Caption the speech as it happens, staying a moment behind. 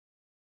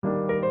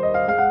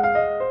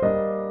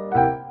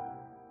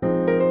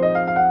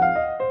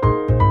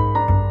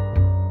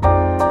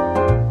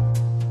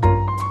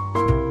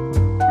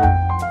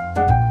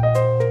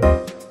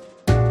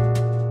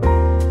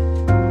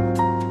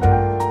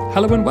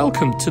Hello and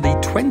welcome to the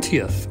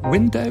 20th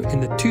window in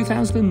the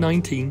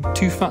 2019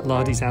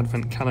 TooFatLardies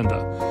Advent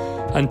Calendar.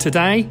 And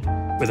today,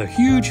 with a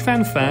huge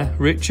fanfare,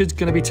 Richard's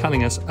going to be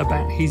telling us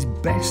about his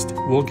best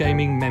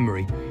wargaming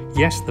memory.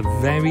 Yes, the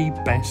very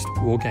best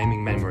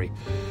wargaming memory.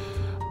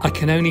 I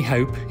can only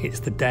hope it's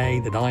the day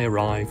that I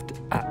arrived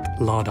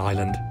at Lard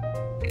Island,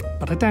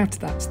 but I doubt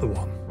that's the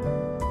one.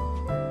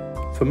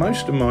 For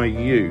most of my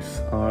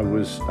youth, I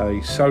was a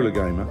solo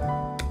gamer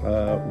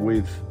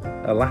with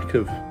a lack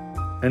of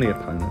any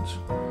opponents,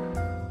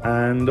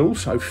 and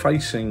also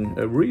facing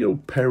a real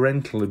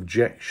parental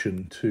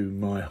objection to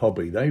my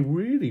hobby. They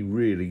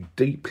really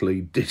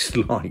deeply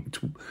disliked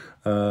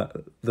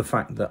the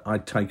fact that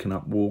I'd taken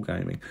up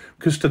wargaming,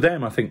 because to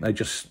them I think they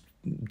just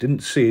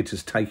didn't see it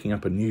as taking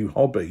up a new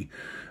hobby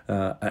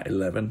at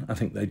 11. I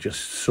think they just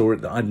saw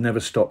it that I'd never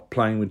stopped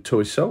playing with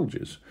toy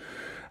soldiers,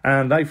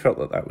 and they felt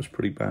that that was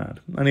pretty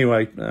bad.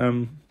 Anyway,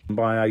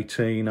 by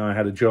 18, I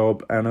had a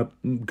job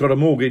and got a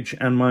mortgage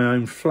and my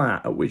own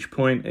flat, at which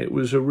point it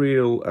was a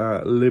real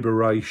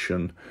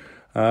liberation.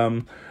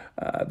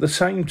 At the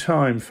same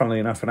time, funnily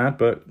enough, an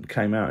advert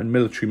came out in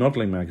Military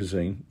Modelling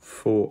magazine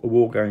for a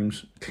War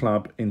Games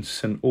club in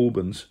St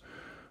Albans.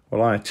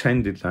 Well, I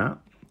attended that,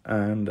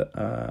 and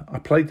I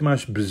played the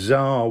most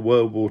bizarre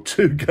World War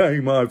II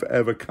game I've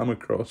ever come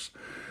across,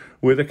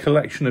 with a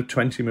collection of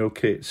 20mm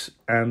kits,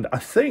 and I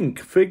think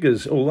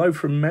figures, although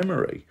from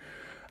memory.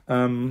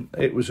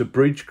 It was a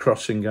bridge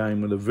crossing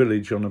game with a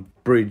village on a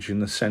bridge in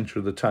the centre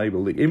of the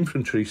table. The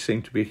infantry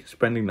seemed to be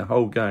spending the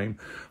whole game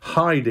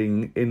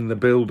hiding in the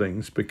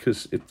buildings,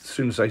 because as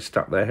soon as they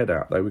stuck their head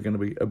out, they were going to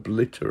be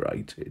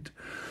obliterated.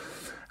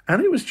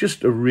 And it was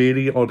just a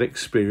really odd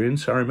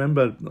experience. I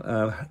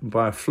remember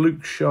by a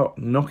fluke shot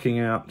knocking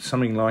out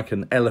something like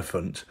an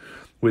elephant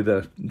with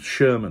a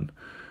Sherman,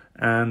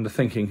 and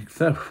thinking,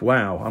 oh,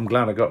 wow, I'm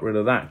glad I got rid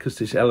of that, because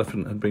this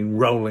elephant had been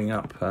rolling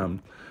up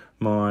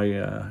my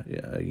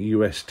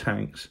US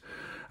tanks,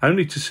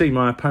 only to see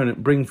my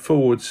opponent bring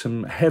forward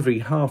some heavy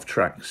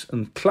half-tracks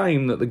and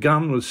claim that the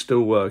gun was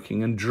still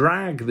working and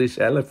drag this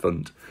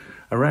elephant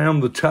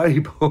around the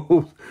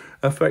table,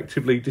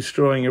 effectively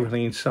destroying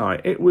everything in sight.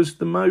 It was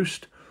the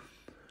most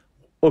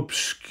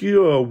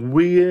obscure,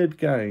 weird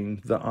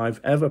game that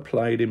I've ever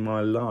played in my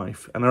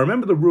life. And I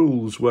remember the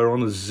rules were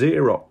on a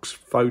Xerox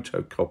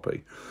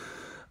photocopy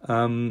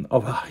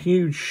of a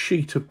huge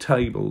sheet of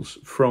tables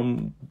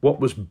from what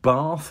was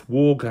Bath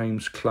War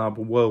Games Club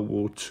World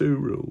War II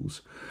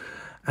rules.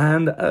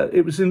 And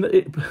it was in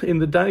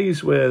the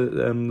days where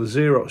the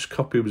Xerox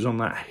copy was on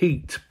that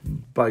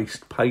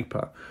heat-based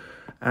paper.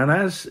 And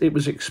as it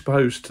was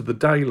exposed to the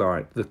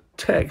daylight, the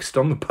text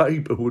on the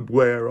paper would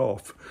wear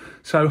off.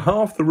 So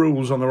half the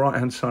rules on the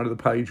right-hand side of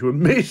the page were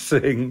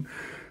missing.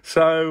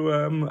 So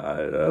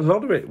a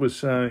lot of it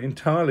was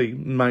entirely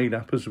made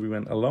up as we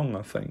went along,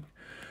 I think.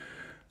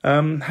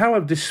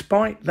 However,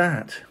 despite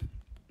that,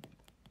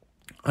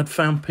 I'd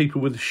found people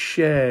with a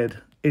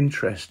shared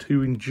interest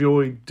who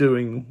enjoyed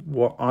doing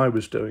what I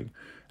was doing.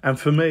 And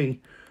for me,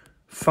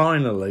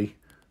 finally,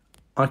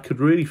 I could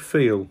really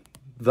feel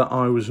that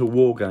I was a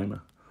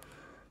wargamer.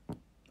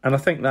 And I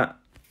think that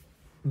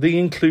the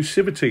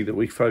inclusivity that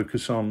we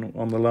focus on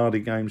the Lardy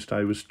Games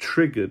Day was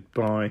triggered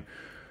by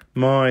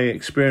my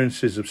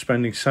experiences of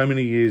spending so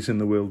many years in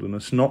the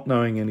wilderness, not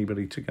knowing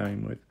anybody to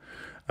game with.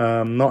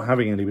 Not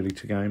having anybody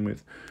to game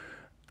with,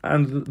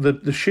 and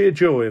the sheer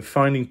joy of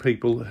finding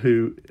people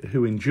who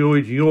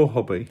enjoyed your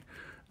hobby,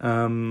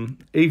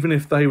 even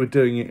if they were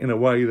doing it in a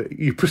way that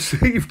you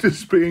perceived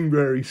as being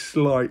very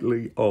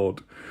slightly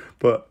odd.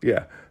 But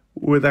yeah,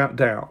 without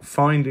doubt,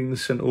 finding the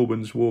St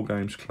Albans War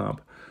Games Club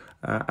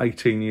at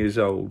 18 years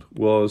old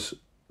was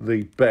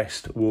the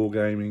best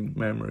wargaming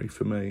memory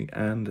for me,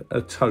 and a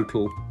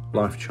total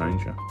life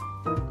changer.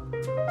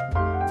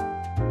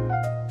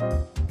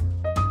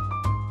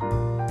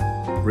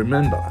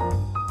 Remember,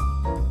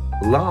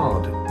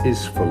 lard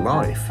is for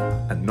life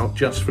and not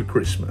just for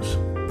Christmas.